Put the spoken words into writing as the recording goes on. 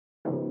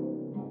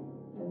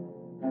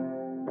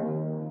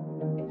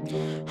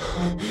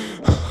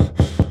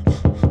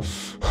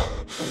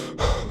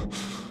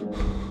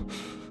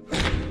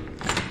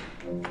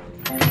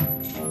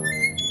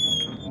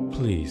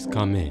Please,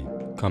 come in.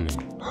 Come in.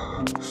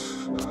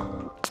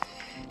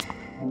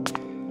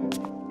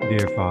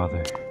 Dear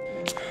Father,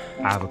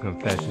 I have a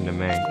confession to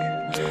make.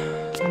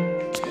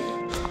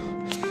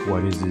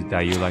 What is it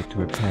that you like to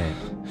repent?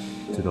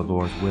 To the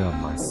Lord's will,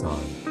 my son.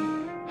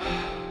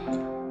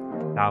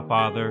 Thou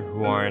Father,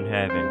 who art in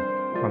heaven,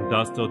 from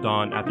dusk till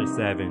dawn after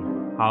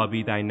 7, hallowed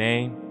be thy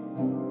name.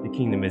 The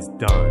kingdom is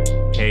done.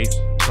 Case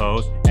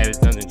closed, evidence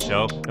doesn't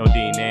show. No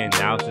DNA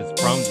analysis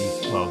from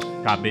these clothes.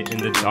 Got bit in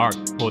the dark,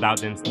 pulled out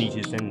them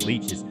sneeches and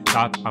leeches.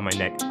 Thoughts on my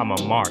neck, I'm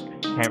a mark.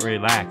 Can't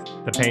relax,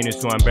 the pain is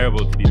too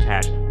unbearable to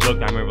detach.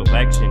 Look, I'm a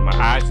reflection, my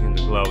eyes in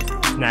the glows.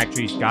 Snack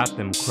trees got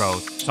them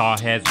crows. Saw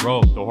heads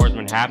roll, the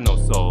horsemen have no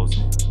souls.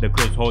 The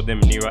crisps hold them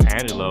Nero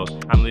Angelos.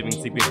 I'm living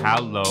sleeping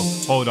hollow.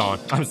 Hold on,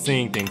 I'm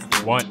seeing things.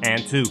 1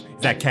 and 2. Is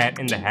that cat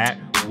in the hat?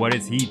 What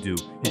does he do?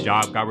 His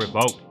job got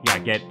revoked. He gotta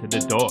get to the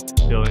door,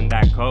 filling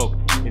that coke.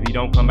 If he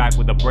don't come back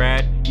with the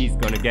bread, he's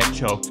gonna get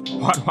choked.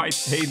 Why do I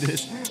say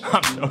this?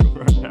 I'm joking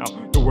right now.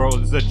 The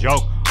world is a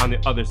joke. On the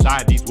other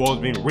side, these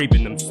wolves been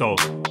reaping them souls.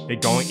 They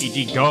going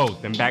E.G. goes,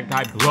 then bad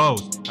guy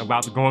blows. I'm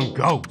about to go and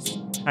ghost.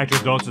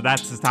 Extra dose of that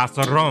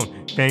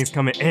testosterone. Things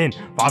coming in.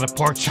 Father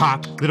pork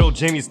chop. Little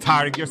Jimmy's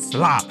tired of your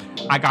slop.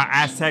 I got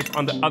Aztecs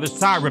on the other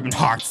side ripping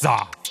hearts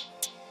off.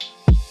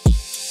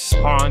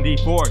 On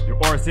D4, your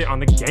aura sit on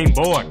the game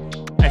board.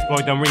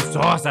 Exploit them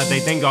resources, they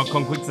tengo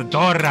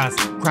conquistadoras.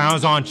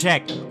 Crowns on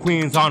check,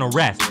 queens on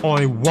arrest.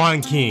 Only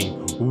one king,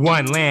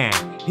 one land.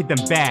 Hit them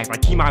bags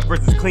like Kima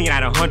versus clean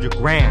at 100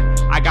 grand.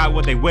 I got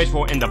what they wish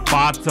for in the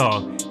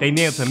bottle. They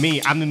kneel to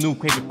me, I'm the new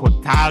Quaker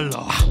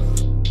Cotalo.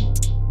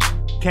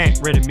 Can't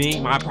rid of me,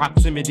 my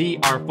proximity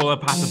are full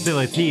of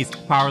possibilities.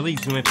 Power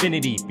leads to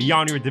infinity,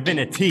 beyond your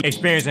divinity.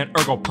 Experience an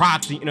ergo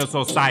proxy in a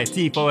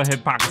society full of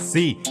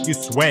hypocrisy. You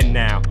sweat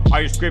now,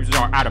 all your scriptures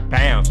are out of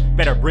bounds.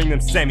 Better bring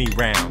them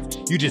semi-rounds.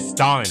 You just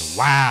stalling,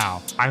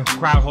 wow. My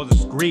crowd holds a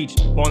screech,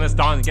 pulling the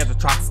stalling against a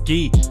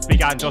Trotsky.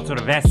 Speak out and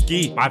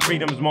Dostoevsky. My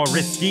freedom is more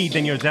risky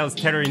than your zealous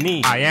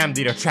tyranny. I am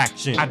the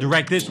attraction, I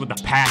direct this with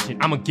a passion.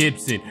 I'm a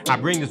Gibson, I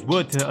bring this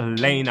wood to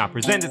Elena.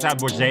 Present this at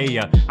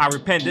Borgia, I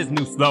repent this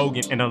new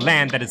slogan in a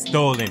land that is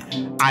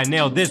stolen. I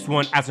nailed this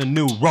one as a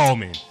new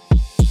Roman.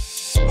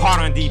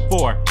 Hard on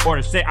D4,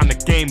 order sit on the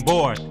game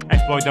board.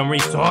 Exploit them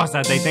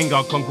resources, they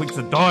tengo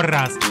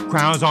conquistadoras.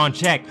 Crowns on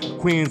check,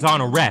 queens on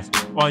arrest.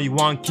 Only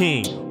one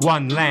king,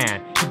 one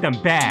land. Hit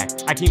them back,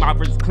 I keep my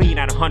offers clean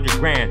at 100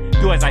 grand.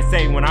 Do as I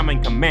say when I'm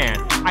in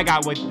command. I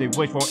got what they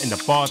wish for in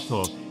the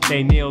bottle.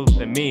 They kneel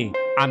to me,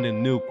 I'm the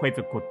new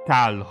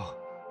Quetzalcoatl.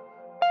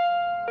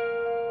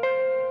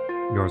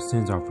 Your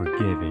sins are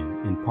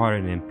forgiven and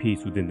pardoned in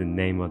peace within the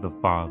name of the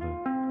Father,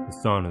 the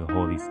Son, and the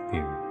Holy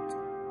Spirit.